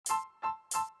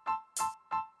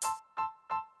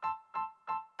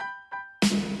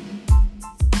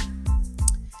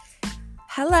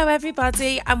Hello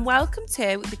everybody and welcome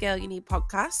to the Girl You Need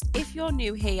podcast. If you're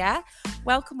new here,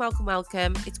 welcome.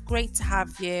 It's great to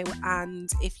have you, and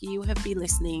if you have been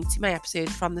listening to my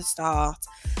episode from the start,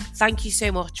 thank you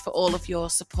so much for all of your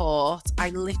support.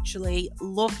 I literally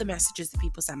love the messages that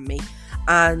people send me,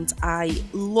 and I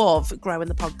love growing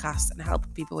the podcast and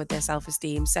helping people with their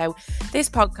self-esteem. So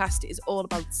this podcast is all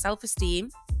about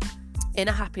self-esteem,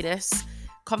 inner happiness,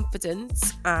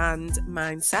 confidence and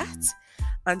mindset.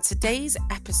 And today's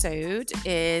episode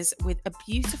is with a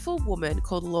beautiful woman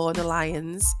called Lorna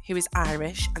Lyons, who is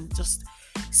Irish and just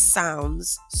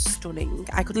sounds stunning.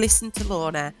 I could listen to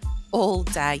Lorna all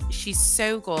day. She's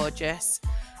so gorgeous.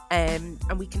 And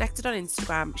we connected on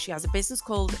Instagram. She has a business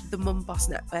called the MumBOSS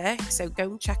Network, so go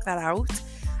and check that out.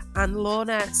 And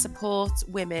Lorna supports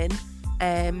women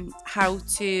how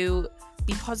to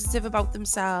be positive about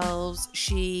themselves.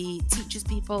 She teaches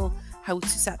people how to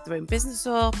set their own business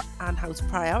up and how to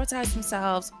prioritize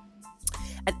themselves,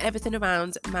 and everything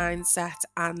around mindset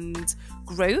and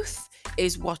growth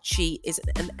is what she is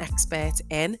an expert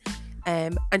in.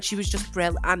 And she was just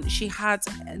brilliant, and she had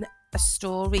a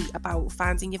story about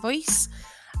finding your voice,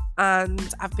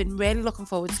 and I've been really looking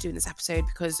forward to doing this episode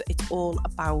because it's all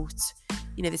about,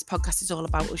 this podcast is all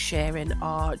about us sharing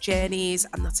our journeys,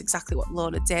 and that's exactly what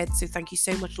Lorna did. So thank you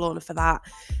so much, Lorna, for that.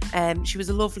 She was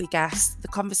a lovely guest. The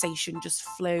conversation just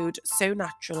flowed so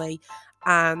naturally,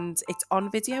 and it's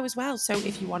on video as well. So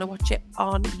if you want to watch it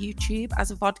on YouTube as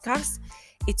a podcast,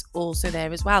 it's also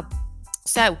there as well.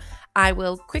 So I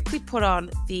will quickly put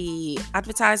on the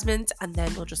advertisement and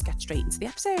then we'll just get straight into the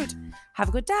episode. Have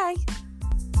a good day.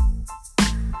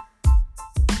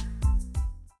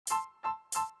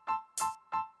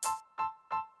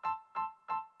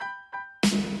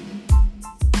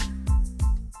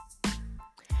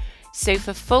 So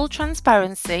for full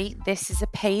transparency, this is a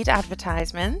paid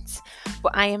advertisement,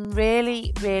 but I am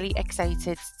really, really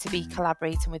excited to be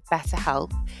collaborating with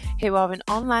BetterHelp, who are an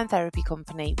online therapy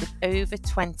company with over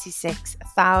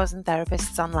 26,000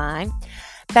 therapists online.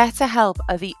 BetterHelp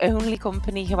are the only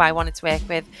company who I wanted to work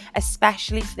with,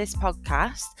 especially for this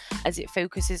podcast, as it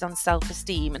focuses on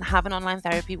self-esteem, and having online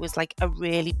therapy was like a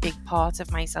really big part of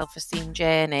my self-esteem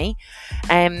journey.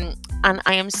 And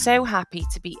I am so happy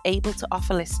to be able to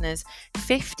offer listeners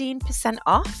 15%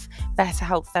 off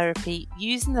BetterHelp therapy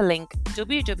using the link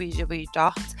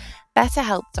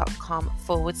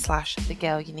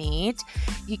www.betterhelp.com/thegirlyouneed.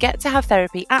 You get to have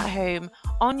therapy at home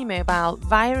on your mobile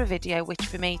via a video, which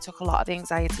for me took a lot of the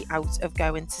anxiety out of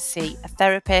going to see a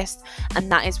therapist, and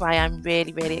that is why I'm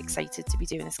really, really excited to be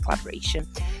doing this collaboration.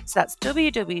 So that's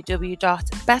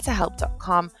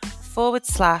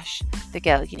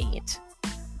www.betterhelp.com/thegirlyouneed.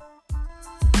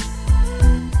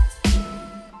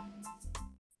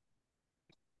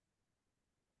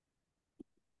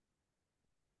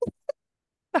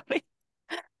 Sorry,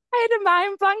 I had a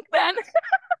mind blank then.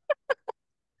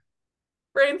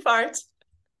 Brain fart.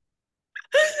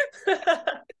 I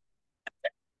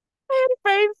had a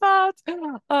brain fart.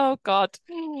 Oh God.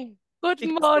 Good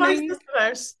morning.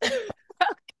 Out.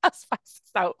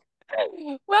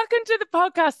 Welcome to the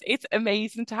podcast. It's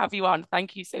amazing to have you on.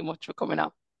 Thank you so much for coming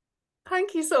on.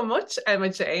 Thank you so much, Emma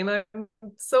Jane. I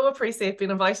so appreciate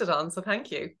being invited on, so thank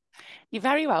you. You're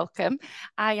very welcome.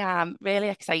 I am really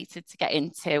excited to get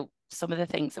into some of the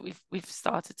things that we've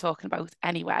started talking about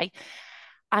anyway.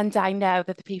 And I know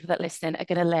that the people that listen are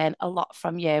going to learn a lot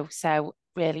from you. So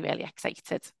really, really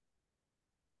excited.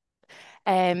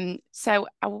 So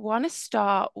I want to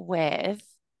start with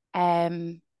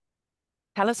tell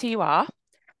us who you are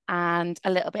and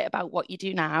a little bit about what you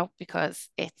do now, because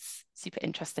it's super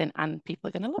interesting and people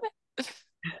are going to love it.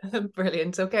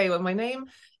 Brilliant. Okay, well, my name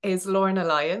is Lorna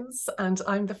Lyons and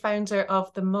I'm the founder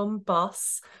of the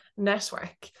MumBOSS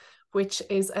Network, which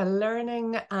is a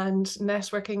learning and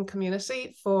networking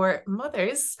community for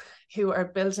mothers who are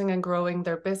building and growing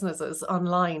their businesses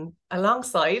online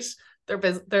alongside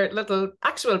their little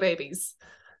actual babies.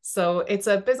 So it's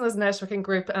a business networking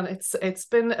group, and it's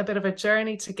been a bit of a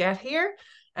journey to get here.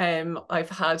 I've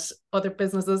had other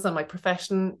businesses and my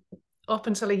profession up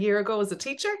until a year ago as a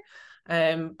teacher.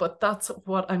 But that's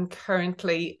what I'm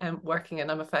currently working in.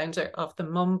 I'm a founder of the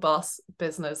MumBOSS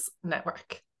Business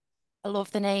Network. I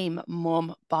love the name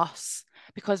MumBOSS,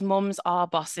 because mums are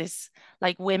bosses,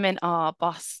 like women are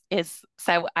bosses.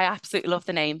 So I absolutely love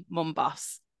the name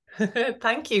MumBOSS.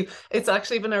 Thank you. It's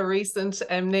actually been a recent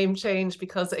name change,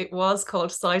 because it was called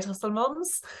Side Hustle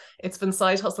Mums. It's been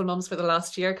Side Hustle Mums for the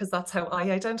last year, because that's how I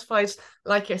identified.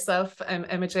 Like yourself,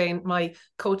 Emma Jane, my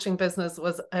coaching business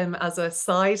was as a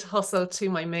side hustle to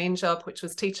my main job, which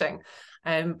was teaching.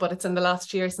 But it's in the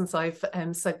last year since I've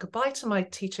said goodbye to my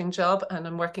teaching job and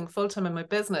I'm working full-time in my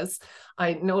business.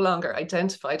 I no longer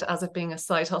identified as it being a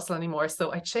side hustle anymore.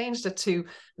 So I changed it to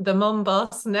the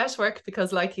MumBOSS network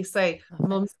because, like you say,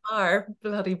 mums are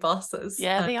bloody bosses.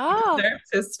 Yeah, And they I are. deserve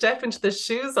to step into the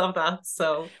shoes of that.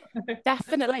 So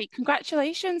Definitely.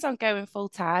 Congratulations on going full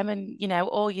time and,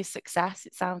 all your success.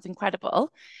 It sounds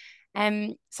incredible.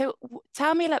 So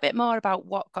tell me a little bit more about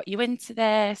what got you into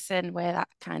this and where that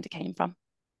kind of came from.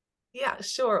 yeah,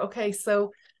 sure. Okay.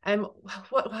 So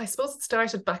what I suppose it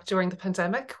started back during the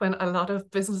pandemic when a lot of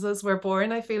businesses were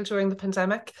born, I feel, during the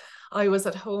pandemic. I was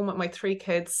at home with my three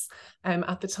kids.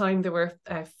 At the time they were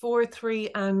 4, 3,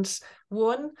 and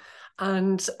 1.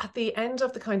 And at the end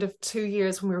of the kind of 2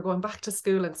 years when we were going back to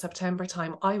school in September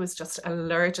time, I was just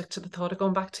allergic to the thought of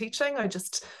going back teaching. I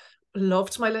just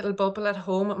loved my little bubble at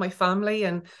home with my family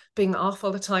and being off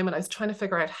all the time. And I was trying to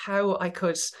figure out how I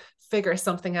could figure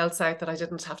something else out that I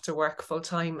didn't have to work full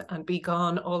time and be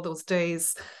gone all those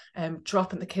days,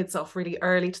 dropping the kids off really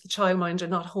early to the childminder,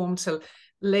 not home till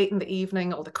late in the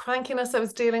evening, all the crankiness I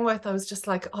was dealing with. I was just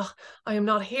like, oh, I am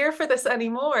not here for this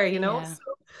anymore, Yeah. So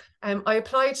I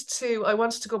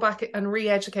wanted to go back and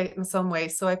re-educate in some way.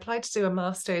 So I applied to do a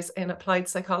master's in applied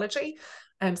psychology.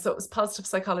 And so it was positive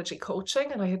psychology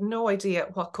coaching, and I had no idea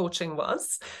what coaching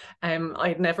was. I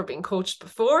had never been coached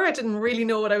before. I didn't really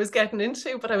know what I was getting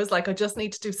into, but I was like, I just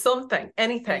need to do something,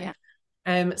 anything.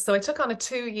 Yeah. So I took on a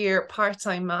 2-year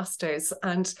part-time master's,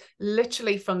 and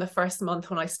literally from the first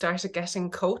month when I started getting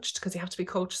coached, because you have to be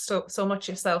coached so much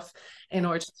yourself in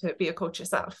order to be a coach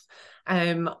yourself,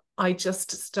 I just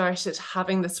started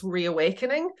having this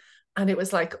reawakening, and it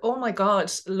was like, oh my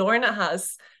God, Lorna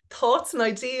has thoughts and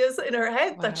ideas in her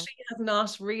head that she has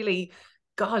not really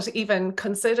even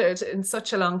considered in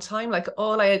such a long time. Like,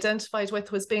 all I identified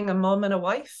with was being a mum and a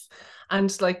wife,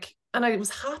 and I was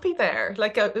happy there.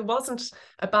 Like, it wasn't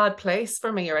a bad place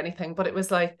for me or anything, but it was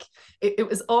like, it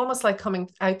was almost like coming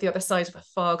out the other side of a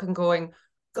fog and going,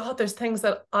 God, there's things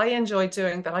that I enjoy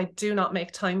doing that I do not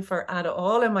make time for at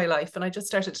all in my life. And I just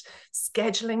started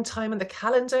scheduling time in the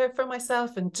calendar for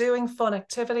myself and doing fun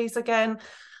activities again.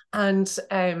 And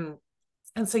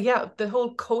so, yeah, the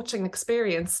whole coaching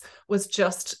experience was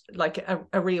just like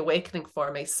a reawakening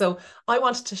for me. So I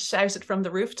wanted to shout it from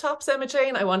the rooftops, Emma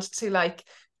Jane. I wanted to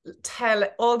tell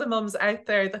all the mums out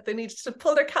there that they needed to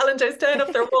pull their calendars down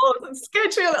off their walls and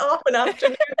schedule off an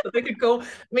afternoon so they could go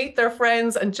meet their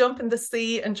friends and jump in the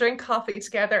sea and drink coffee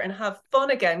together and have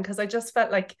fun again. Because I just felt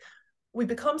like we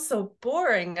become so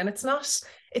boring, and it's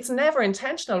never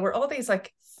intentional. We're all these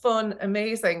fun,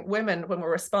 amazing women when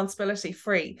we're responsibility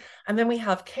free. And then we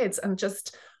have kids, and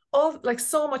just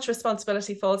so much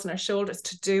responsibility falls on our shoulders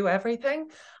to do everything.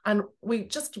 And we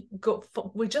just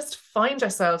find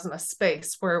ourselves in a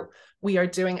space where we are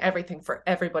doing everything for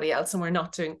everybody else and we're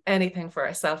not doing anything for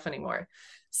ourselves anymore.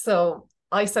 So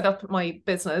I set up my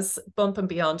business, Bump and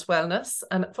Beyond Wellness.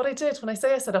 And what I did, when I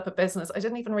say I set up a business, I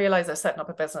didn't even realize I was setting up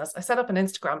a business. I set up an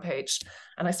Instagram page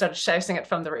and I started shouting it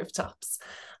from the rooftops.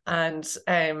 And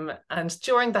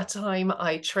during that time,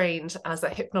 I trained as a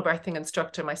hypnobirthing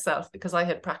instructor myself, because I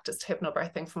had practiced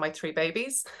hypnobirthing for my 3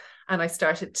 babies. And I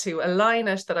started to align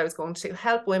it that I was going to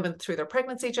help women through their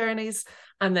pregnancy journeys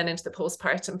and then into the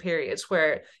postpartum period,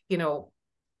 where,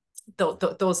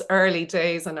 those early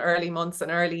days and early months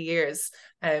and early years,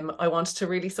 I wanted to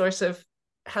really sort of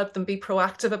help them be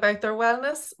proactive about their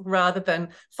wellness rather than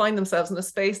find themselves in a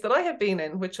space that I had been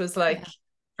in, which was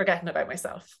forgetting about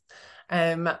myself.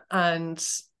 To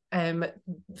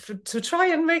try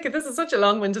and make it, this is such a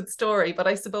long-winded story, but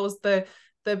I suppose the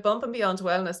Bump and Beyond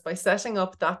Wellness, by setting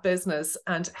up that business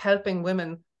and helping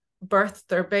women birth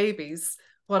their babies,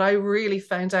 what I really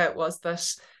found out was that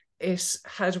it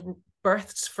had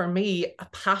birthed for me a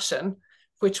passion,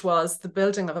 which was the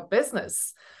building of a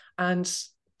business. And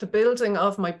the building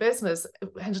of my business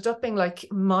ended up being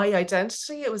my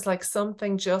identity. It was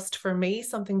something just for me,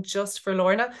 something just for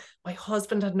Lorna. My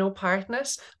husband had no part in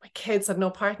it. My kids had no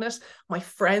part in it. My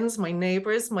friends, my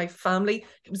neighbors, my family.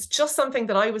 It was just something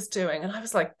that I was doing. And I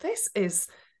was like, this is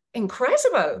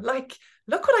incredible.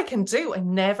 Look what I can do. I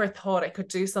never thought I could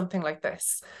do something like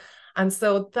this. And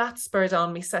so that spurred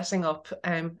on me setting up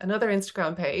another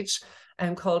Instagram page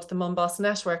called the MumBOSS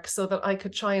Network, so that I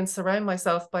could try and surround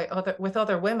myself with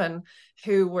other women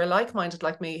who were like-minded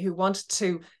like me, who wanted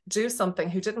to do something,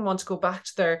 who didn't want to go back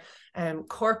to their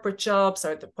corporate jobs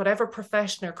or whatever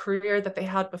profession or career that they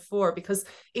had before, because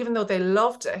even though they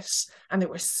loved it and they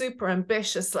were super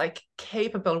ambitious,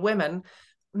 capable women,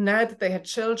 now that they had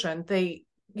children,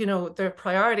 their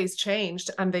priorities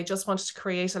changed and they just wanted to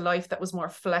create a life that was more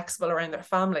flexible around their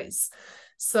families.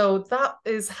 So that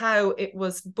is how it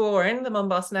was born, the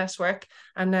MumBOSS Network.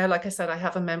 And now, like I said, I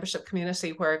have a membership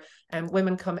community where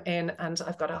women come in, and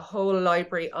I've got a whole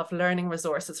library of learning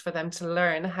resources for them to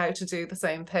learn how to do the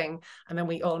same thing. And then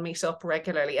we all meet up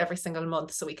regularly every single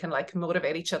month so we can like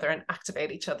motivate each other and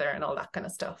activate each other and all that kind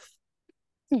of stuff.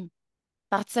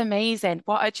 That's amazing.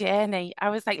 What a journey.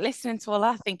 I was like listening to all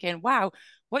that thinking, wow,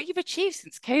 what you've achieved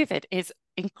since COVID is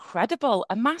incredible.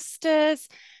 A master's,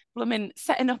 blooming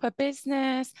setting up a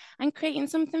business and creating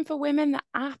something for women that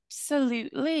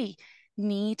absolutely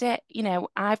need it. You know,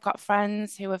 I've got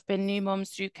friends who have been new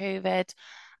mums through COVID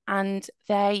and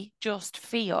they just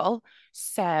feel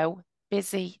so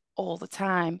busy all the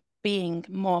time being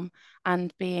mum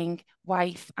and being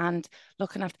wife and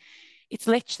looking after it's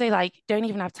literally like don't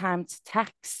even have time to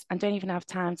text and don't even have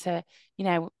time to, you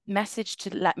know, message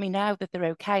to let me know that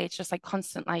they're okay. It's just like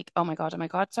constant, like, oh my God, oh my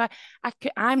God. So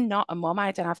I'm not a mum,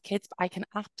 I don't have kids, but I can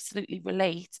absolutely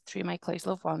relate through my close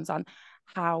loved ones on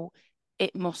how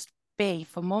it must be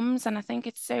for mums. And I think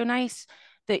it's so nice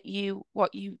that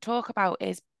what you talk about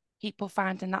is people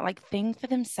finding that like thing for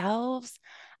themselves.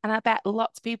 And I bet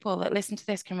lots of people that listen to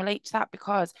this can relate to that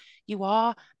because you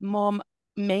are mum,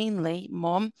 mainly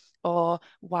mum or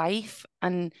wife,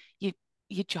 and your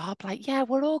job, like, yeah,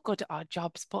 we're all good at our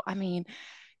jobs, but I mean,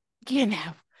 you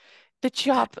know, the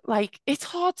job, like, it's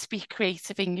hard to be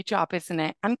creative in your job, isn't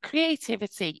it? And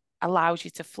creativity allows you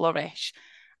to flourish.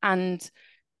 And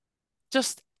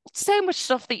just so much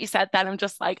stuff that you said then, I'm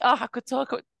just like, oh, I could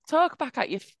talk back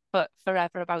at you for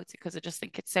forever about it because I just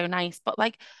think it's so nice. But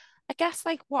like, I guess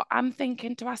like what I'm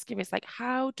thinking to ask you is like,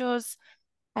 how does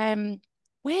um,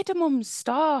 where do mums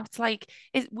start? Like,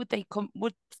 would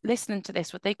listening to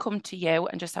this, would they come to you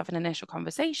and just have an initial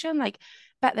conversation? Like,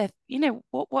 bet they, you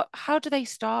know, how do they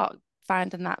start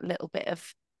finding that little bit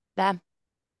of them?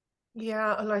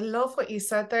 Yeah, and I love what you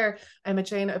said there, Emma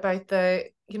Jane, about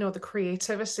the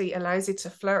creativity allows you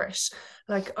to flourish.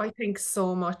 Like, I think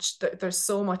so much that there's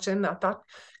so much in that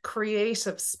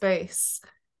creative space,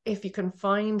 if you can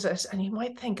find it. And you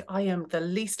might think I am the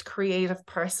least creative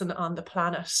person on the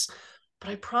planet, but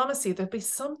I promise you, there'll be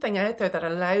something out there that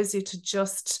allows you to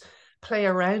just play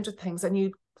around with things and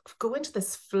you go into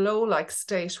this flow like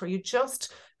state where you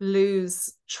just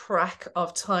lose track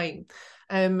of time.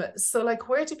 So like,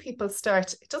 where do people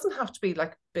start? It doesn't have to be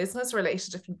like business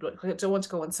related. If you don't want to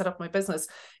go and set up my business,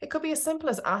 it could be as simple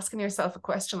as asking yourself a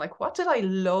question like, what did I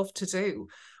love to do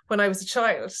when I was a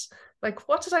child? Like,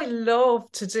 what did I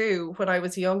love to do when I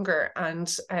was younger?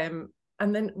 And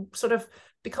then sort of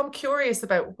become curious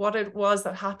about what it was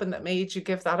that happened that made you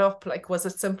give that up. Like, was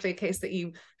it simply a case that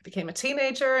you became a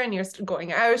teenager and you're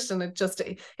going out and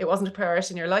it wasn't a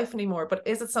priority in your life anymore? But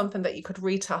is it something that you could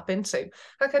re-tap into?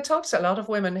 Like, I talked to a lot of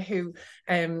women who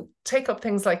take up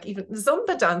things like even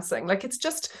Zumba dancing. Like, it's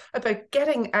just about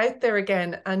getting out there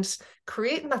again and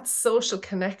creating that social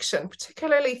connection,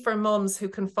 particularly for mums who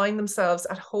can find themselves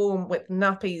at home with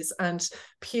nappies and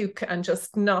puke and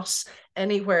just not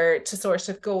anywhere to sort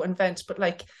of go and vent. But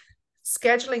like,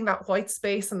 scheduling that white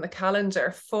space in the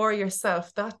calendar for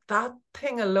yourself, that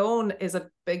thing alone is a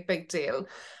big deal.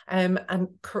 And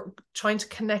trying to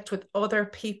connect with other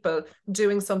people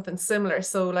doing something similar.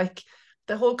 So like,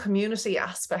 the whole community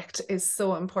aspect is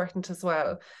so important as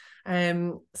well.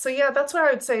 So yeah, that's where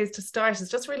I would say is to start, is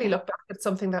just really look back at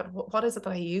something that, what is it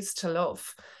that I used to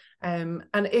love? And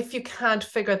if you can't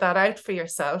figure that out for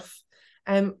yourself,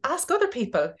 ask other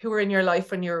people who were in your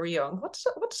life when you were young. What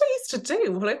did I used to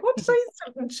do? Like, what did I used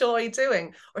to enjoy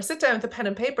doing? Or sit down with a pen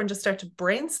and paper and just start to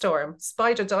brainstorm,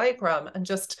 spider diagram, and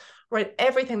just write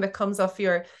everything that comes out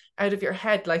of your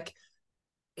head. Like,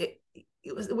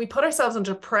 we put ourselves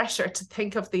under pressure to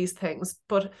think of these things,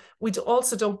 but we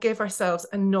also don't give ourselves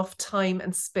enough time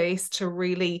and space to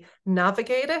really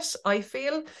navigate it, I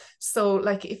feel. So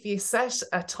like, if you set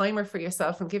a timer for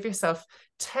yourself and give yourself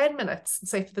 10 minutes and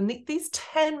say, for these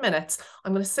 10 minutes,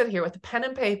 I'm going to sit here with a pen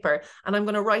and paper and I'm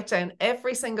going to write down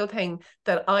every single thing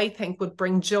that I think would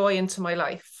bring joy into my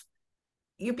life.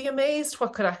 You'd be amazed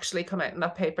what could actually come out in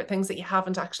that paper, things that you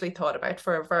haven't actually thought about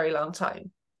for a very long time.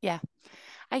 Yeah.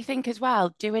 I think as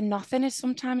well, doing nothing is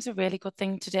sometimes a really good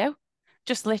thing to do.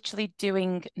 Just literally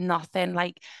doing nothing.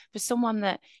 Like for someone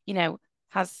that, you know,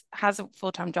 has a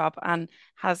full-time job and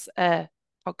has a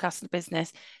podcast and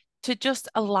business, to just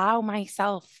allow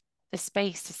myself the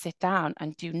space to sit down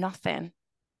and do nothing.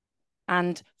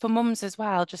 And for mums as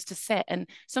well, just to sit. And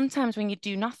sometimes when you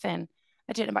do nothing,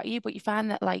 I don't know about you, but you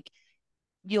find that like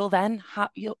you'll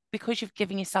because you've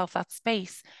given yourself that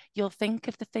space, you'll think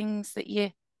of the things that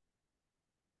you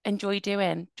enjoy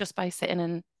doing just by sitting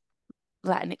and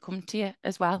letting it come to you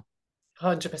as well.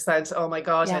 100%. Oh my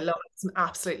God, I Yeah. love it. It's an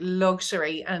absolute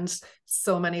luxury. And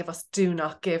so many of us do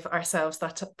not give ourselves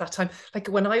that time. Like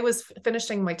when I was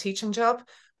finishing my teaching job,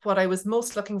 what I was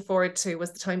most looking forward to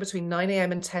was the time between 9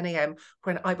 a.m. and 10 a.m.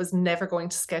 when I was never going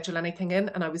to schedule anything in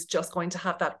and I was just going to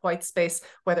have that white space,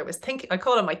 whether it was thinking, I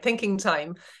call it my thinking time.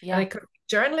 And Yeah. it could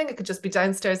be journaling, it could just be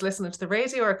downstairs listening to the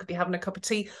radio, or it could be having a cup of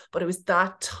tea. But it was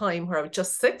that time where I would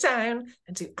just sit down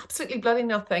and do absolutely bloody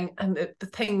nothing. And the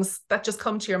things that just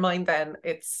come to your mind then,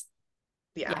 yeah,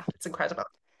 Yeah. it's incredible.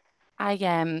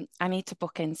 I need to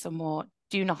book in some more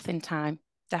do nothing time,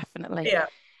 definitely. Yeah.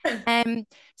 Um,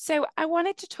 so I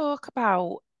wanted to talk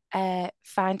about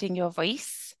finding your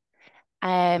voice.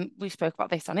 We spoke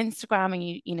about this on Instagram,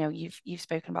 and you've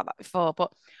spoken about that before.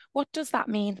 But what does that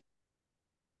mean?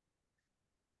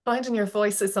 Finding your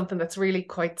voice is something that's really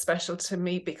quite special to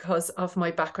me because of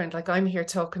my background. Like I'm here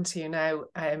talking to you now,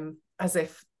 as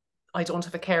if I don't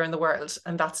have a care in the world,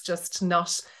 and that's just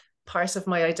not part of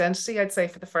my identity, I'd say,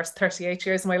 for the first 38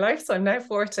 years of my life. So I'm now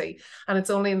 40, and it's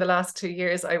only in the last 2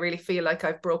 years I really feel like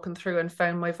I've broken through and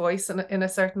found my voice in a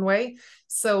certain way.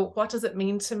 So what does it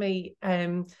mean to me?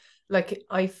 Like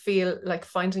I feel like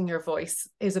finding your voice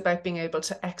is about being able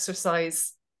to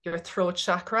exercise your throat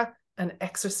chakra and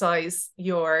exercise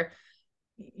your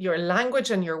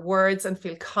language and your words and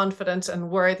feel confident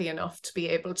and worthy enough to be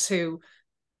able to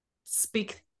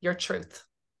speak your truth.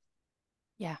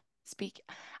 Yeah, speak.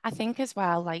 I think as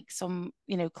well, like some,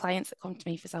 clients that come to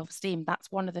me for self-esteem,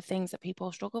 that's one of the things that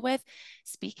people struggle with,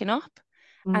 speaking up.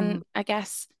 And Mm, I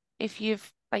guess if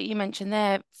you've, like you mentioned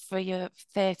there, for your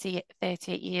 38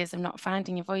 years of not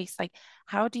finding your voice, like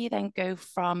how do you then go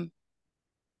from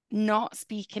not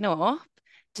speaking up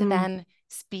to mm, then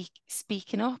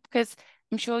speaking up? Because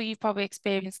I'm sure you've probably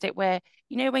experienced it where,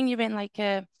 when you're in like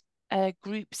a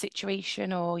group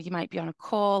situation or you might be on a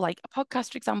call, like a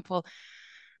podcast, for example,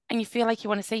 and you feel like you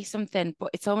want to say something, but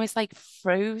it's almost like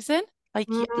frozen. Like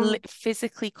you mm,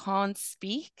 physically can't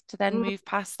speak to then mm. move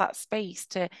past that space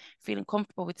to feeling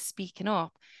comfortable with speaking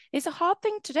up. It's a hard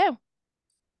thing to do.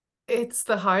 It's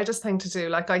the hardest thing to do.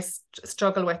 Like I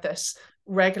struggle with it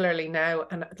regularly now.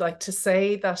 And like to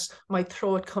say that my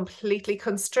throat completely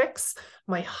constricts,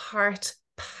 my heart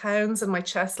pounds in my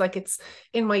chest, like it's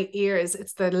in my ears.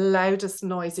 It's the loudest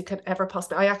noise you could ever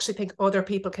possibly. I actually think other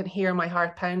people can hear my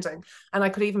heart pounding. And I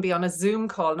could even be on a Zoom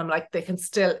call and I'm like, they can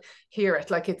still hear it.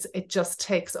 Like it just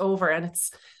takes over. And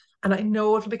I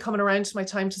know it'll be coming around to my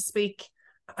time to speak.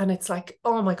 And it's like,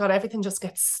 oh my God, everything just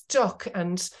gets stuck.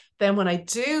 And then when I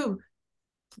do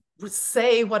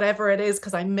say whatever it is,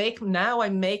 because I make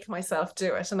myself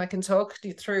do it, and I can talk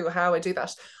you through how I do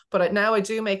that. But now I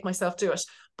do make myself do it.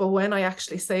 But when I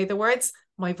actually say the words,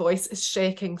 my voice is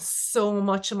shaking so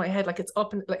much in my head, like it's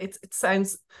up and like it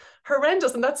sounds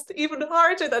horrendous. And that's even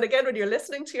harder than again when you're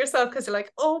listening to yourself, because you're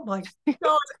like, oh my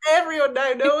God, everyone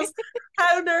now knows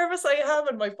how nervous I am,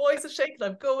 and my voice is shaking,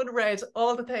 I'm going red,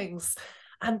 all the things.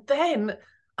 And then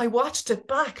I watched it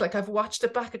back. Like I've watched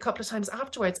it back a couple of times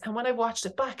afterwards. And when I watched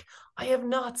it back, I have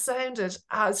not sounded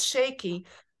as shaky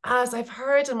as I've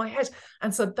heard in my head.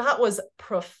 And so that was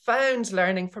profound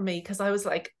learning for me, because I was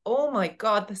like, oh my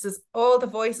God, this is all the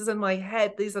voices in my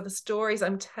head. These are the stories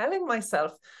I'm telling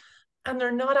myself. And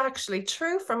they're not actually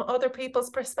true from other people's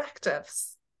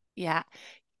perspectives. Yeah.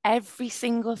 Every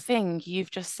single thing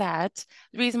you've just said,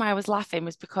 the reason why I was laughing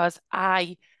was because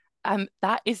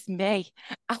that is me.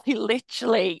 I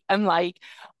literally am like,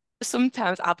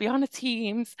 sometimes I'll be on a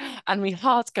Teams and my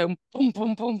heart's going boom,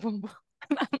 boom, boom, boom, boom.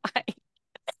 And I'm like,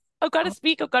 I've got to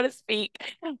speak.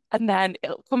 And then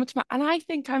it'll come to and I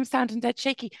think I'm sounding dead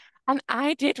shaky. And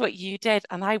I did what you did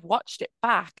and I watched it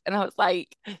back and I was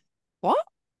like, what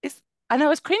is, and I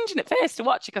was cringing at first to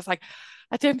watch it because like,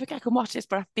 I don't think I can watch this,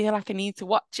 but I feel like I need to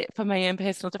watch it for my own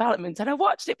personal development. And I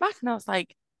watched it back and I was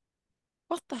like,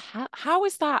 what the hell? How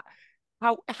is that?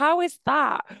 How is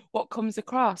that what comes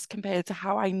across compared to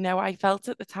how I know I felt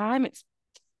at the time? It's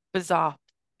bizarre.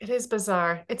 It is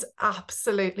bizarre. It's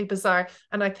absolutely bizarre.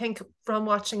 And I think from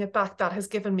watching it back, that has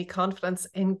given me confidence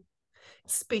in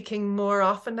speaking more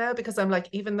often now, because I'm like,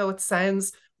 even though it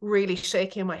sounds really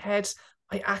shaky in my head,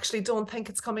 I actually don't think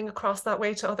it's coming across that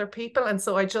way to other people. And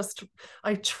so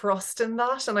I trust in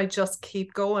that and I just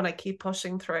keep going. I keep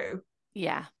pushing through.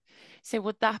 Yeah. So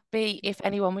would that be if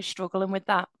anyone was struggling with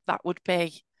that, that would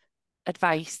be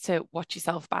advice to watch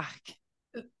yourself back?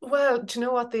 Well, do you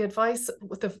know what the advice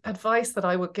that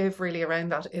I would give really around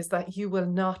that is that you will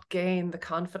not gain the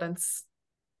confidence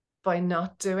by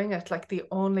not doing it. Like the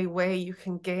only way you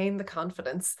can gain the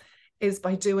confidence is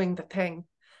by doing the thing.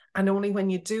 And only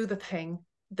when you do the thing,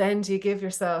 then do you give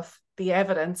yourself the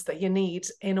evidence that you need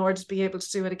in order to be able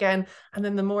to do it again. And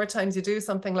then the more times you do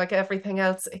something, like everything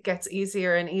else, it gets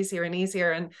easier and easier and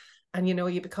easier. And you know,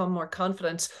 you become more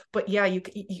confident. But yeah, you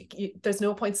there's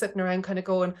no point sitting around kind of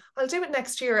going, I'll do it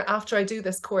next year after I do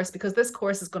this course, because this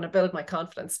course is going to build my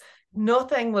confidence.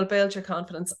 Nothing will build your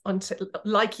confidence until,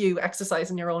 like, you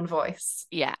exercising your own voice.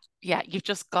 Yeah, yeah, you've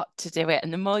just got to do it.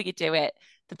 And the more you do it,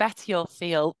 the better you'll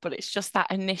feel. But it's just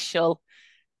that initial,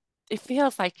 it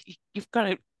feels like you've got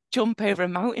to jump over a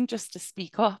mountain just to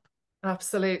speak up.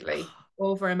 Absolutely.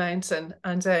 Over a mountain.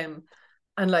 And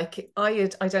like, I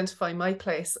identify my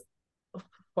place.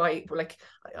 Why, like,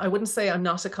 I wouldn't say I'm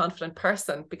not a confident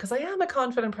person, because I am a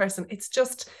confident person. It's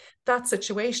just that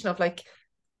situation of like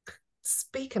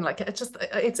speaking, like,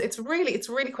 it's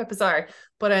really quite bizarre.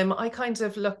 But I kind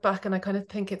of look back and I kind of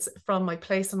think it's from my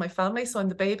place in my family. So I'm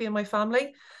the baby in my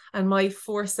family, and my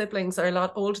four siblings are a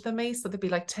lot older than me, so they'd be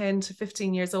like 10 to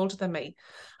 15 years older than me.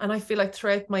 And I feel like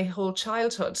throughout my whole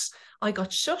childhood I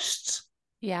got shushed.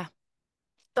 Yeah,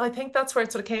 I think that's where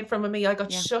it sort of came from in me. I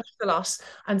got yeah, shushed a lot.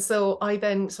 And so I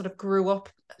then sort of grew up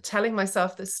telling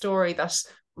myself this story that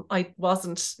I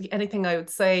wasn't, anything I would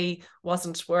say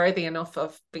wasn't worthy enough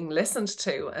of being listened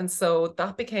to. And so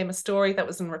that became a story that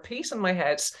was in repeat in my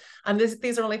head. And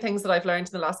these are only things that I've learned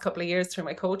in the last couple of years through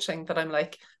my coaching, that I'm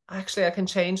like, actually, I can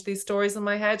change these stories in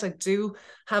my head. I do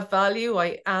have value.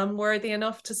 I am worthy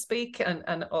enough to speak,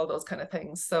 and all those kind of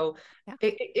things. So yeah.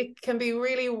 it can be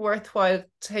really worthwhile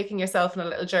taking yourself on a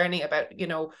little journey about, you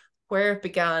know, where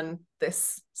began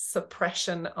this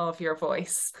suppression of your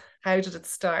voice? How did it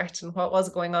start? And what was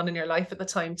going on in your life at the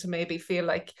time to maybe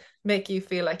make you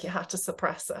feel like you had to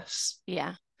suppress it?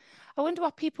 Yeah. I wonder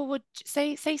what people would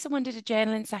say someone did a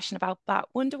journaling session about that.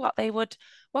 Wonder what they would,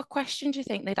 what question do you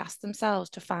think they'd ask themselves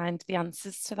to find the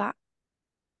answers to that?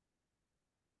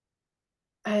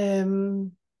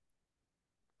 Um,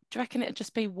 Do you reckon it'd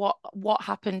just be what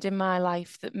happened in my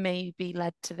life that maybe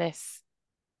led to this?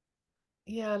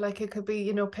 yeah, like it could be,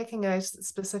 you know, picking out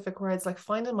specific words, like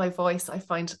finding my voice, I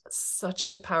find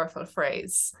such a powerful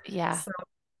phrase. Yeah. So,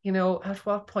 you know, at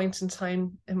what point in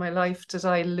time in my life did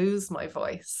I lose my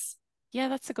voice? Yeah,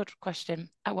 that's a good question.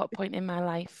 At what point in my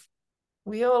life?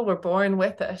 We all were born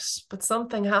with it, but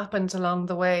something happened along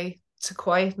the way to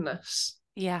quieten it.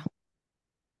 Yeah,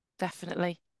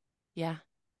 definitely. Yeah,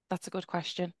 that's a good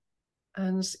question.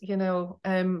 And, you know,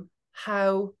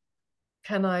 how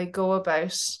can I go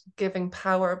about giving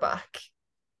power back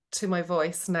to my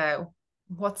voice now?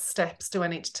 What steps do I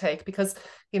need to take? Because,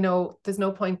 you know, there's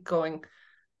no point going,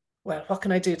 well, what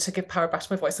can I do to give power back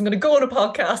to my voice? I'm going to go on a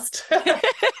podcast.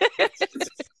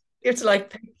 You have to like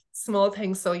pick small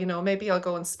things. So, you know, maybe I'll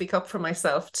go and speak up for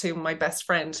myself to my best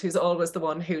friend, who's always the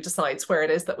one who decides where it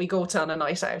is that we go to on a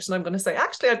night out. And I'm going to say,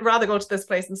 actually, I'd rather go to this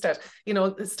place instead. You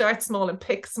know, start small and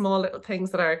pick small little things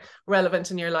that are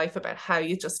relevant in your life about how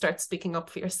you just start speaking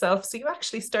up for yourself. So you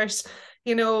actually start,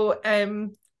 you know,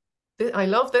 I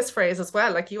love this phrase as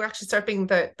well. Like, you actually start being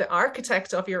the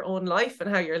architect of your own life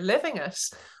and how you're living it,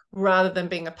 rather than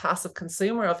being a passive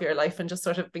consumer of your life and just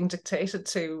sort of being dictated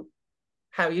to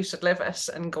how you should live it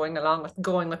and going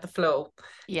with the flow.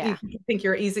 You Yeah, think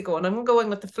you're easy going, I'm going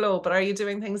with the flow, but are you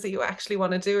doing things that you actually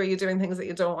want to do? Or are you doing things that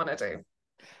you don't want to do?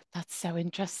 that's so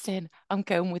interesting. I'm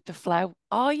going with the flow.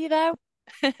 Are you though?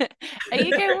 Are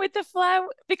you going with the flow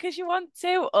because you want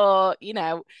to, or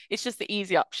it's just the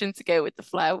easy option to go with the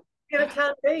flow? Yeah, it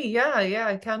can be. Yeah,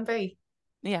 it can be.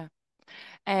 Yeah.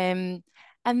 Um,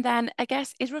 and then I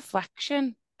guess is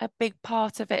reflection a big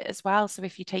part of it as well? So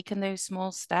if you're taking those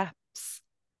small steps,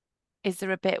 is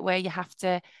there a bit where you have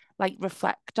to like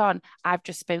reflect on, I've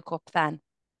just spoke up then,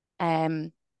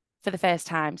 for the first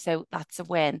time, so that's a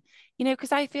win.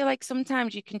 Because I feel like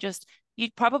sometimes you're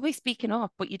probably speaking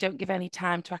up, but you don't give any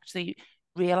time to actually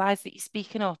realize that you're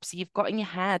speaking up. So you've got in your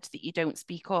head that you don't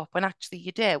speak up, and actually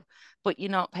you do, but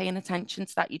you're not paying attention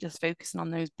to that. You're just focusing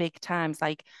on those big times,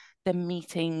 like the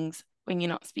meetings when you're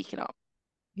not speaking up.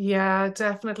 Yeah,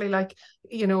 definitely. Like,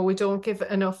 you know, we don't give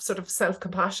enough sort of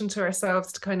self-compassion to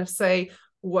ourselves to kind of say,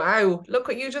 wow, look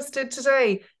what you just did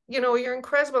today. You know, you're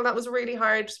incredible. That was really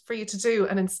hard for you to do.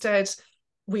 And instead,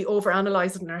 we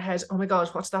overanalyze it in our head. Oh my God,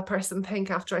 what did that person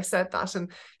think after I said that? And,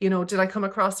 you know, did I come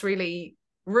across really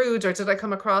rude, or did I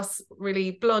come across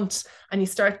really blunt? And you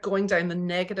start going down the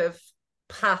negative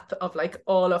path of like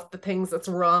all of the things that's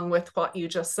wrong with what you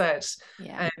just said.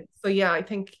 Yeah. So yeah, I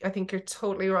think you're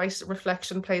totally right.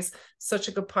 Reflection plays such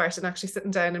a good part in actually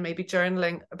sitting down and maybe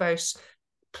journaling about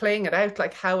playing it out,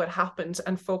 like how it happened,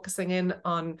 and focusing in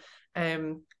on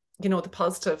you know, the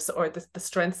positives or the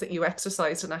strengths that you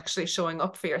exercised, and actually showing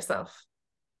up for yourself.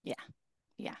 Yeah.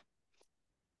 Yeah.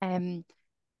 Um,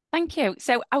 Thank you.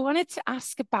 So I wanted to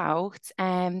ask about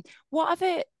what are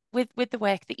the with the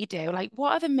work that you do, like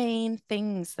what are the main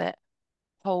things that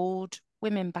hold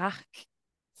women back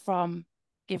from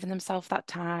giving themselves that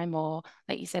time or,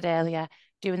 like you said earlier,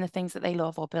 doing the things that they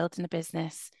love or building a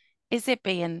business? Is it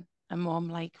being a mom?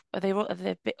 Like, are there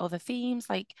other themes?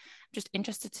 Like, I'm just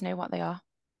interested to know what they are.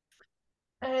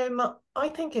 I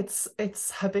think it's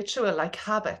habitual, like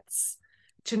habits.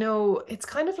 Do you know, it's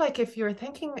kind of like if you're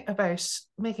thinking about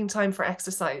making time for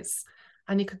exercise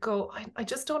and you could go, I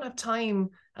just don't have time.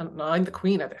 And I'm the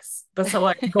queen of this. That's how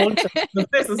I'm going to.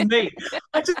 This is me.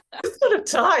 I just don't have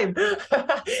time.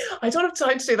 I don't have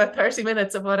time to do that 30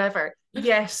 minutes of whatever.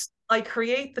 Yet I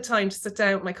create the time to sit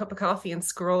down with my cup of coffee and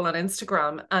scroll on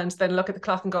Instagram and then look at the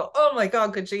clock and go, oh my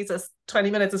God, good Jesus, 20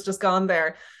 minutes has just gone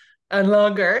there and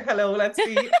longer. Hello, let's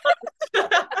be.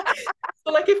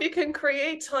 So like if you can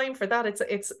create time for that,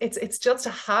 it's just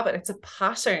a habit. It's a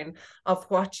pattern of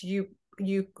what you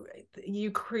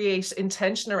create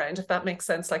intention around, if that makes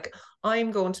sense. Like I'm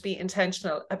going to be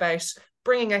intentional about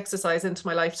bringing exercise into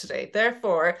my life today.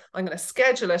 Therefore, I'm going to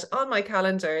schedule it on my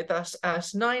calendar that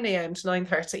at 9 a.m. to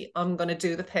 9:30, I'm going to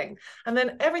do the thing. And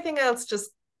then everything else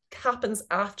just happens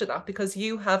after that because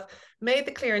you have made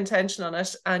the clear intention on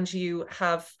it and you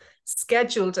have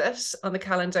scheduled it on the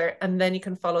calendar and then you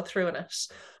can follow through on it.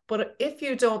 But if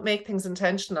you don't make things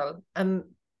intentional, and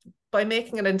by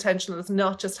making it intentional, it's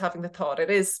not just having the thought, it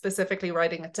is specifically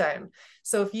writing it down.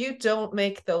 So if you don't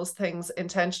make those things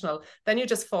intentional, then you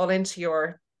just fall into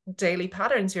your daily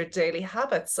patterns, your daily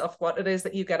habits of what it is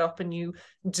that you get up and you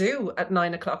do at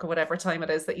 9 o'clock or whatever time it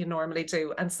is that you normally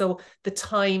do. And so the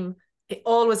time, it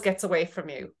always gets away from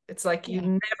you. It's like you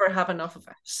never have enough of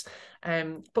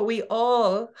it. But we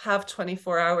all have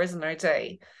 24 hours in our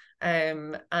day.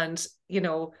 And, you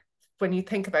know, when you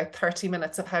think about 30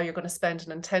 minutes of how you're going to spend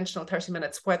an intentional 30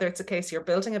 minutes, whether it's a case you're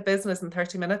building a business in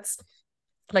 30 minutes,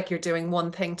 like you're doing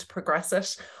one thing to progress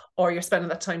it, or you're spending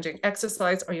that time doing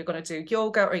exercise, or you're going to do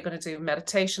yoga, or you're going to do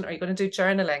meditation, or you're going to do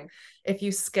journaling. If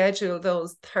you schedule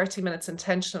those 30 minutes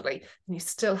intentionally, then you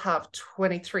still have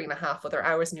 23 and a half other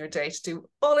hours in your day to do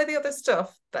all of the other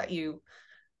stuff that you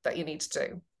need to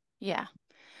do. Yeah.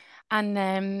 And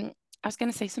I was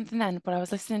going to say something then, but I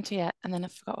was listening to you and then I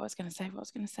forgot what I was going to say. What I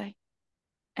was going to say.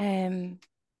 Um,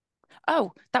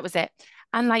 oh, that was it.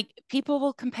 And like people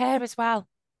will compare as well.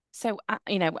 So,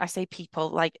 I say people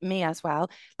like me as well.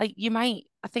 Like I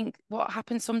think what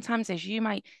happens sometimes is you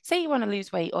might say you want to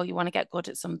lose weight or you want to get good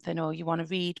at something or you want to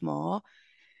read more.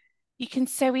 You can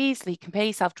so easily compare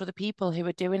yourself to other people who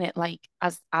are doing it like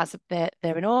as they're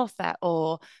an author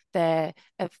or they're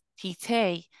a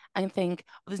PT and think,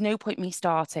 oh, there's no point me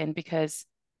starting because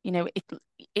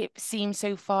it seems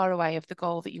so far away of the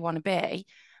goal that you want to be.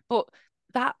 But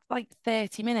that like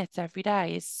 30 minutes every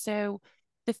day is so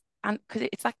the and because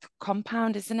it's like a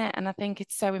compound, isn't it? And I think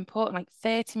it's so important. Like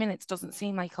 30 minutes doesn't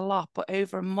seem like a lot, but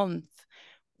over a month,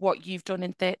 what you've done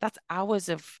in 30, that's hours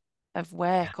of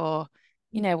work or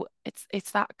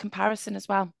it's that comparison as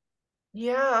well.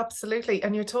 Yeah, absolutely.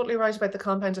 And you're totally right about the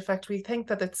compound effect. We think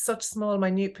that it's such small,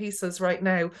 minute pieces right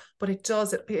now, but it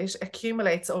does, it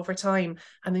accumulates over time.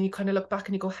 And then you kind of look back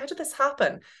and you go, how did this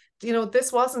happen? You know,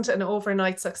 this wasn't an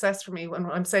overnight success for me. When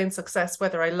I'm saying success,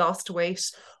 whether I lost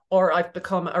weight or I've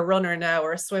become a runner now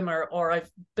or a swimmer or I've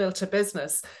built a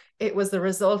business, it was the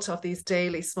result of these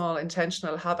daily small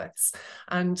intentional habits.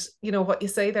 And, you know, what you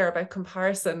say there about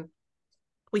comparison,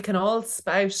 we can all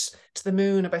spout to the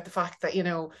moon about the fact that, you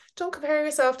know, don't compare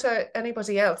yourself to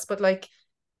anybody else. But like,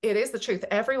 it is the truth.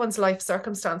 Everyone's life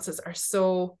circumstances are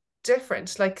so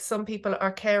different. Like some people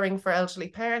are caring for elderly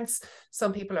parents,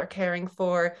 some people are caring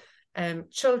for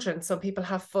children, some people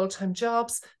have full-time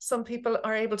jobs, some people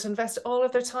are able to invest all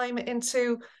of their time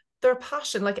into their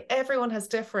passion. Like everyone has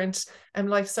different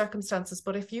life circumstances.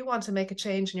 But if you want to make a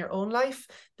change in your own life,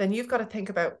 then you've got to think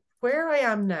about where I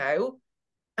am now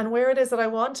and where it is that I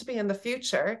want to be in the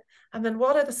future. And then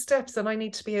what are the steps that I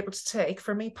need to be able to take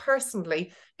for me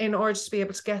personally in order to be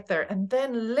able to get there? And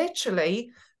then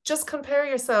literally just compare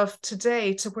yourself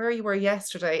today to where you were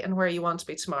yesterday and where you want to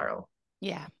be tomorrow.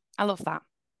 Yeah, I love that.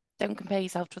 Don't compare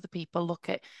yourself to other people.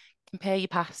 Compare your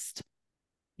past.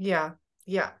 Yeah,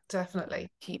 yeah,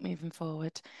 definitely. Keep moving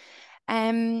forward.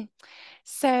 Um,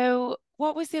 so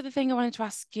what was the other thing I wanted to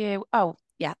ask you? Oh,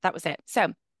 yeah, that was it.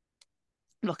 So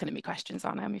looking at my questions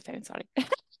on my phone, sorry.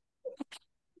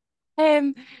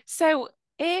 Um, so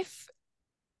if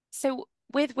so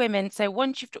with women, so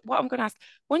what I'm going to ask,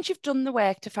 once you've done the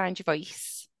work to find your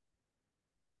voice,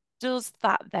 does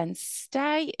that then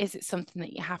stay? Is it something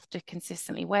that you have to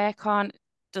consistently work on?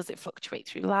 Does it fluctuate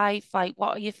through life? Like,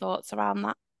 what are your thoughts around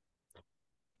that?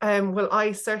 Well,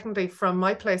 I certainly, from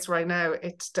my place right now,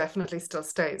 it definitely still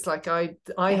stays. Like I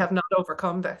Yeah. have not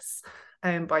overcome this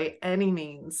by any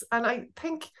means. And I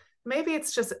think maybe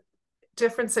it's just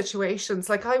different situations.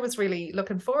 Like I was really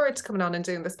looking forward to coming on and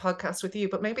doing this podcast with you,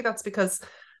 but maybe that's because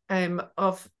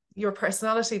of your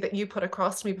personality that you put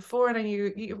across to me before, and I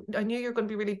knew you were going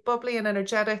to be really bubbly and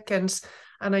energetic, and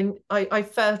I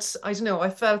felt, I don't know, I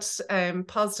felt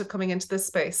positive coming into this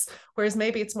space. Whereas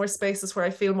maybe it's more spaces where I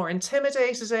feel more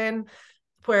intimidated in,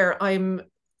 where I'm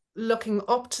looking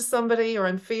up to somebody, or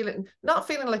I'm feeling, not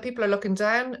feeling like people are looking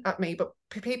down at me, but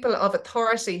people of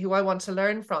authority who I want to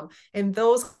learn from. In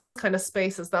those kind of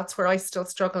spaces, that's where I still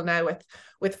struggle now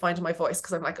with finding my voice,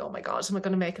 because I'm like, oh my God, am I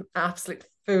going to make an absolute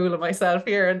fool of myself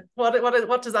here? And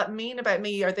what does that mean about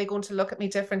me? Are they going to look at me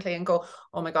differently and go,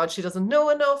 oh my God, she doesn't know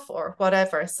enough, or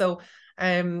whatever? So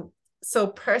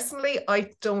personally, I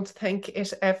don't think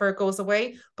it ever goes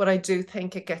away, but I do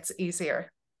think it gets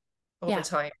easier over Yeah.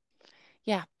 time.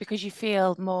 Yeah. Because you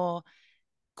feel more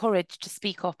courage to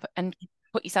speak up and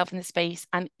put yourself in the space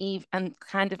and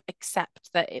kind of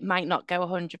accept that it might not go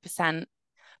 100%,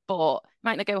 but it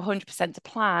might not go 100% to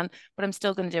plan, but I'm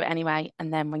still going to do it anyway.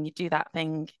 And then when you do that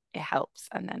thing, it helps.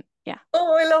 And then, yeah.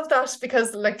 Oh, I love that,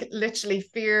 because like literally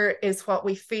fear is what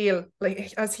we feel.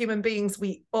 Like as human beings,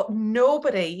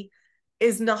 nobody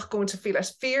is not going to feel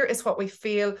it. Fear is what we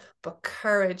feel, but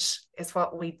courage is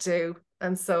what we do.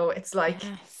 And so it's like,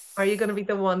 are you Yes. going to be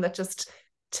the one that just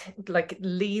like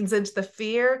leans into the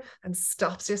fear and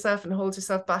stops yourself and holds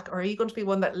yourself back? Or are you going to be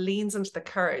one that leans into the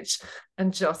courage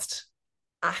and just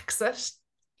acts it,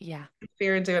 Yeah.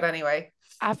 fear, and do it anyway?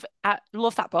 I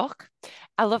love that book.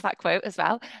 I love that quote as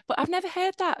well. But I've never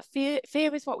heard that. Fear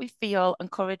is what we feel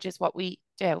and courage is what we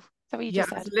do. Is that what you Yeah, just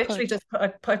said? literally Courage. just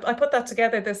I put that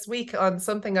together this week on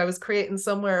something I was creating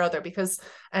somewhere or other, because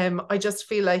I just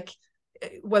feel like,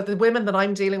 well, the women that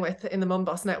I'm dealing with in the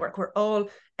MumBOSS network,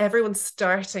 everyone's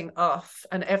starting off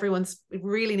and everyone's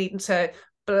really needing to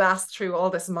blast through all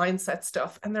this mindset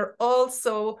stuff, and they're all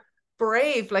so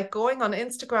brave, like going on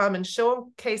Instagram and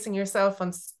showcasing yourself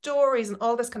on stories and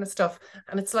all this kind of stuff.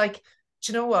 And it's like,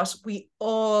 do you know what? We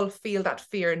all feel that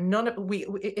fear. None of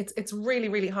it's really,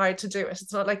 really hard to do it.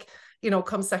 It's not like,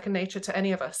 comes second nature to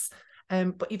any of us.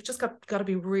 But you've just got to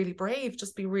be really brave,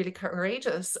 just be really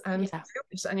courageous and Yeah. do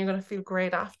it. And you're going to feel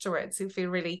great afterwards. You'll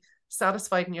feel really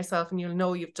satisfied in yourself, and you'll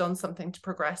know you've done something to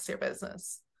progress your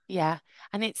business. Yeah.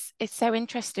 And it's so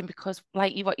interesting because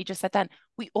like what you just said then,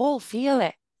 we all feel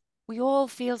it. We all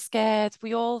feel scared.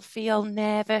 We all feel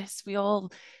nervous. We all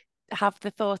have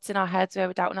the thoughts in our heads where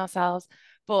we're doubting ourselves,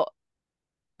 but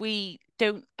we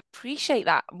don't appreciate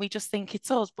that. We just think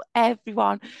it's us. But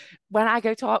everyone, when I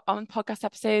go to on podcast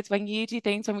episodes, when you do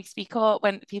things, when we speak up,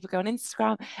 when people go on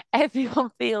Instagram,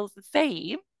 everyone feels the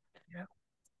same. Yeah.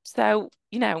 So,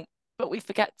 but we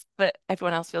forget that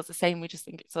everyone else feels the same. We just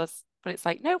think it's us. But it's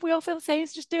like, no, we all feel the same.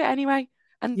 So just do it anyway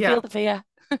and Yeah. feel the fear.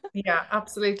 Yeah,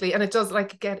 absolutely. And it does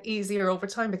like get easier over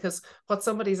time, because what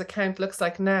somebody's account looks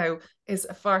like now is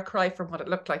a far cry from what it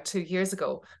looked like 2 years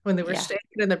ago, when they were Yeah.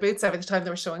 shaking in their boots every time they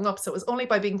were showing up. So it was only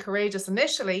by being courageous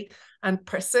initially and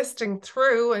persisting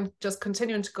through and just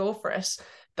continuing to go for it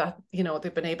that,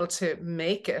 they've been able to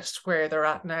make it where they're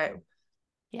at now.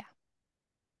 Yeah.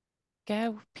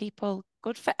 Go, people.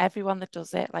 Good for everyone that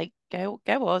does it. Like, go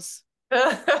us. Go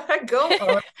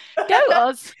on. Go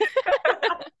us.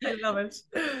 I love it.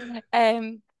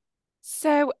 Um,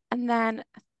 so and then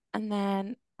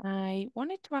I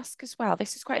wanted to ask as well,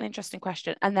 this is quite an interesting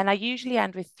question. And then I usually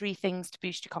end with 3 things to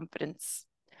boost your confidence.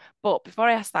 But before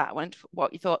I ask that, I wonder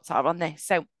what your thoughts are on this.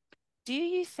 So do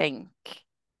you think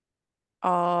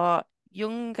our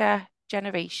younger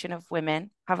generation of women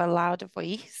have a louder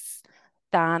voice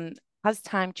than has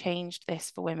time changed this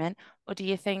for women? Or do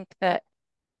you think that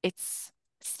it's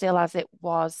still as it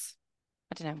was,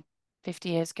 I don't know, 50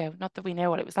 years ago? Not that we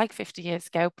know what it was like 50 years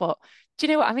ago, but do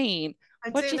you know what I mean? I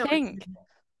What do do you know. think?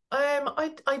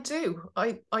 I do.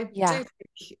 I Yeah, do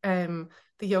think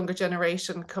the younger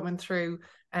generation coming through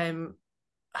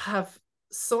have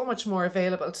so much more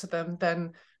available to them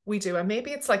than we do. And maybe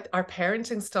it's like our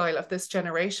parenting style of this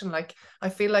generation. Like I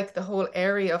feel like the whole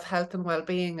area of health and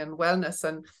well-being and wellness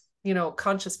and,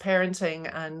 conscious parenting,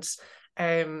 and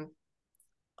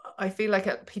I feel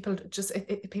like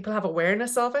people have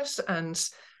awareness of it, and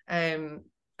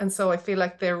so I feel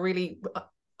like they're really,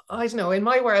 I don't know, in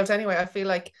my world anyway, I feel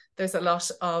like there's a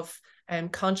lot of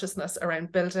consciousness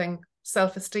around building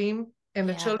self-esteem in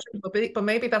the yeah, children, but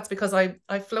maybe that's because I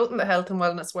float in the health and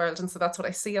wellness world, and so that's what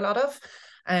I see a lot of.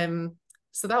 Um,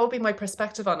 so that would be my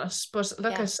perspective on it. But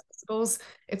look, yeah, I suppose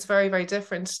it's very, very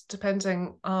different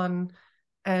depending on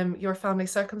your family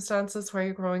circumstances where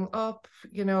you're growing up,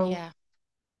 you know. Yeah.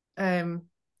 Yeah,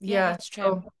 Yeah. that's true.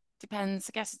 So Depends.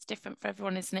 I guess it's different for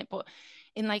everyone, isn't it? But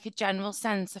in like a general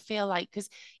sense, I feel like, because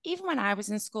even when I was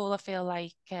in school, I feel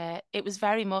like it was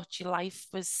very much your life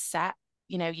was set.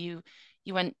 You know, you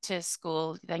went to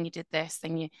school, then you did this,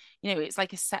 then you know, it's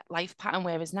like a set life pattern.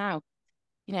 Whereas now,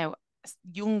 you know,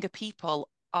 younger people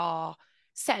are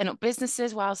setting up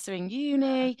businesses whilst they're in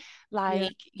uni. yeah,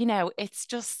 Like, you know, it's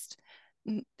just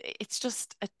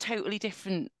a totally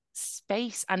different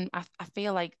space. And I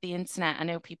feel like the internet, I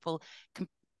know people can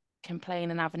complain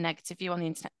and have a negative view on the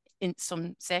internet in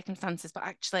some circumstances, but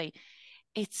actually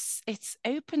it's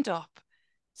opened up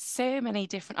so many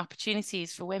different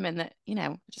opportunities for women that, you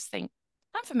know, I just think,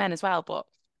 and for men as well, but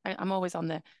I'm always on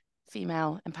the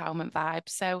female empowerment vibe.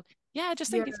 So yeah, I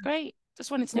just yeah. think it's great. Just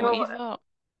wanted to know what No, you thought.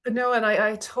 no, and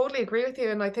I totally agree with you.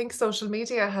 And I think social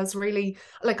media has really,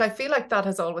 like, I feel like that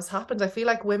has always happened. I feel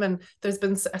like women, there's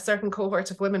been a certain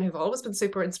cohort of women who've always been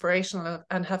super inspirational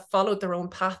and have followed their own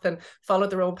path and followed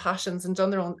their own passions and done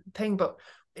their own thing. But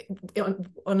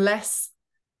unless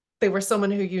they were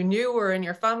someone who you knew or in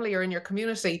your family or in your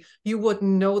community, you wouldn't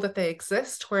know that they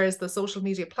exist. Whereas the social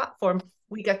media platform,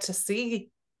 we get to see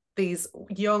these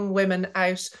young women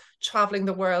out traveling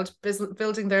the world,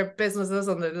 building their businesses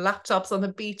on the laptops on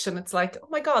the beach. And it's like, oh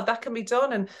my God, that can be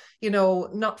done. And, you know,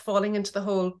 not falling into the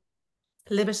whole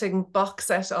limiting box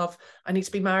set of I need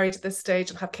to be married at this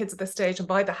stage and have kids at this stage and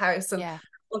buy the house and Yeah.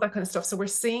 all that kind of stuff. So we're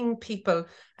seeing people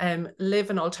live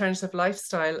an alternative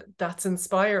lifestyle that's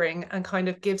inspiring and kind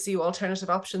of gives you alternative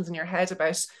options in your head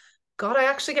about, God, I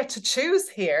actually get to choose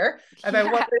here about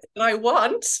what Yeah. it is that I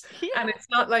want. And Yeah. it's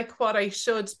not like what I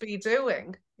should be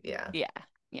doing. Yeah. Yeah.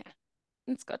 Yeah.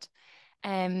 That's good.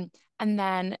 Um, and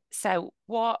then, so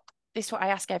this is what I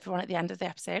ask everyone at the end of the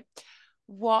episode.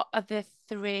 What are the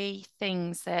three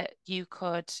things that you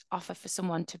could offer for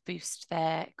someone to boost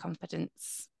their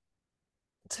confidence?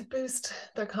 To boost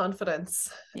their confidence.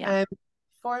 Yeah. Um,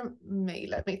 for me,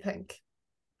 let me think.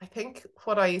 I think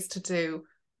what I used to do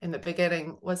in the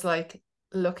beginning was like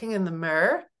looking in the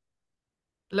mirror,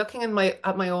 looking in my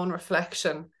at my own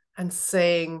reflection and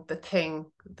saying the thing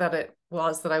that it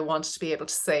was that I wanted to be able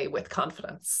to say with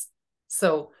confidence.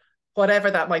 So whatever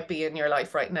that might be in your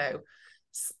life right now,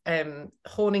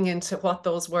 honing into what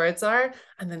those words are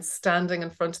and then standing in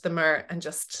front of the mirror and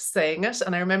just saying it.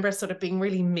 And I remember sort of being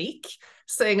really meek,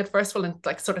 saying it first of all and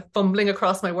like sort of fumbling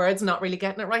across my words, not really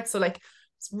getting it right. So like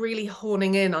really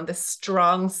honing in on this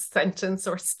strong sentence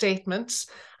or statement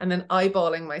and then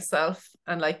eyeballing myself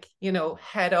and like, you know,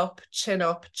 head up, chin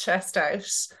up, chest out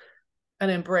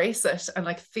and embrace it and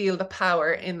like feel the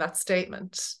power in that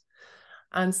statement.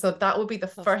 And so that would be the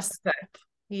Love that. first step.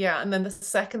 Yeah. And then the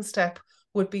second step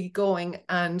would be going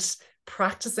and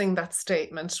practicing that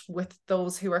statement with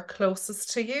those who are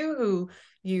closest to you, who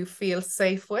you feel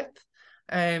safe with.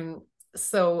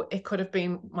 So it could have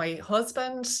been my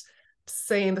husband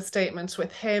saying the statement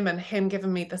with him and him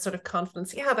giving me the sort of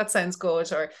confidence, yeah, that sounds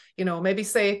good, or, you know, maybe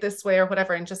say it this way or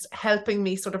whatever, and just helping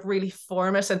me sort of really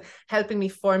form it and helping me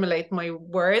formulate my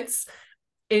words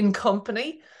in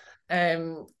company.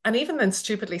 And even then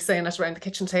stupidly saying it around the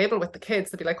kitchen table with the kids,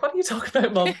 they'd be like, what are you talking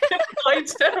about, mum? Never mind,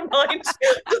 never mind.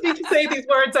 Just need to say these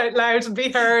words out loud and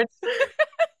be heard.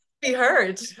 Be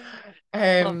heard.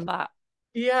 Love Um, that.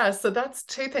 yeah, so that's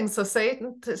two things. So say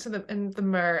it in the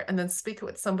mirror and then speak it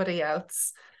with somebody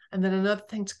else. And then another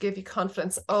thing to give you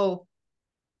confidence. Oh,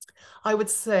 I would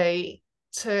say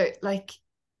to like,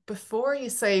 before you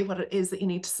say what it is that you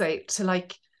need to say, to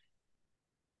like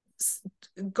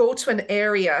go to an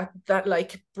area that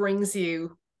like brings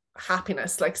you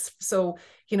happiness. Like, so,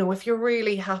 you know, if you're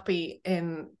really happy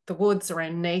in the woods or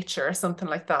in nature or something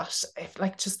like that, if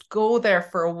like just go there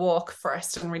for a walk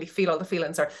first and really feel all the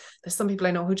feelings. Or there's some people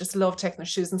I know who just love taking their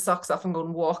shoes and socks off and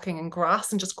going walking in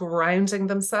grass and just grounding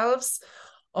themselves.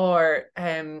 Or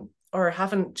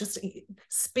having just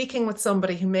speaking with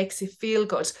somebody who makes you feel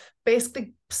good.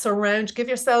 Basically give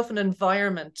yourself an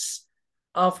environment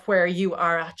of where you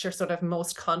are at your sort of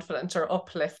most confident or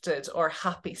uplifted or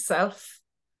happy self,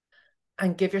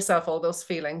 and give yourself all those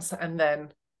feelings and then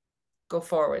go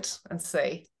forward and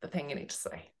say the thing you need to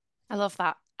say. I love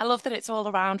that. I love that it's all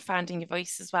around finding your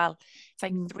voice as well. It's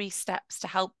like Mm. 3 steps to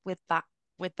help with that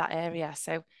area.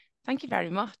 So thank you very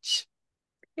much.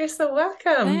 You're so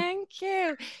welcome. Thank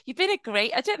you. You've been a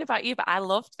great, I don't know about you, but I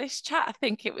loved this chat. I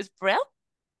think it was brilliant.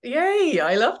 Yay,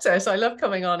 I loved it. I love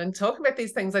coming on and talking about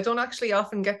these things. I don't actually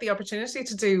often get the opportunity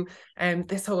to do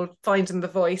this whole finding the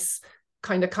voice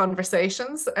kind of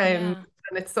conversations. Yeah.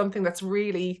 And it's something that's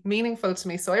really meaningful to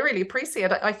me. So I really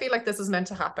appreciate it. I feel like this is meant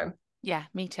to happen. Yeah,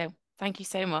 me too. Thank you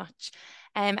so much.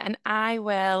 And I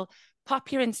will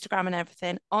pop your Instagram and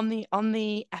everything on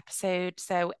the episode,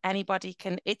 so anybody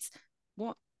can. It's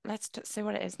what let's see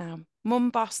what it is now.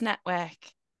 MumBOSS Network.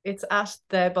 It's at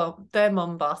the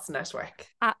MumBOSS Network.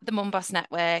 At the MumBOSS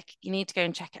Network. You need to go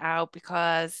and check it out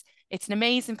because it's an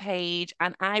amazing page,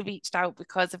 and I reached out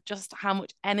because of just how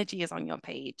much energy is on your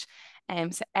page.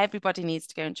 So everybody needs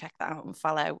to go and check that out and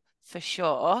follow for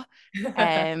sure.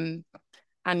 And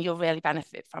you'll really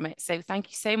benefit from it. So thank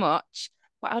you so much.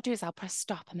 What I'll do is I'll press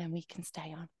stop and then we can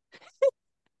stay on.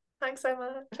 Thanks so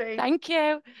much. Thank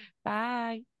you.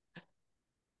 Bye.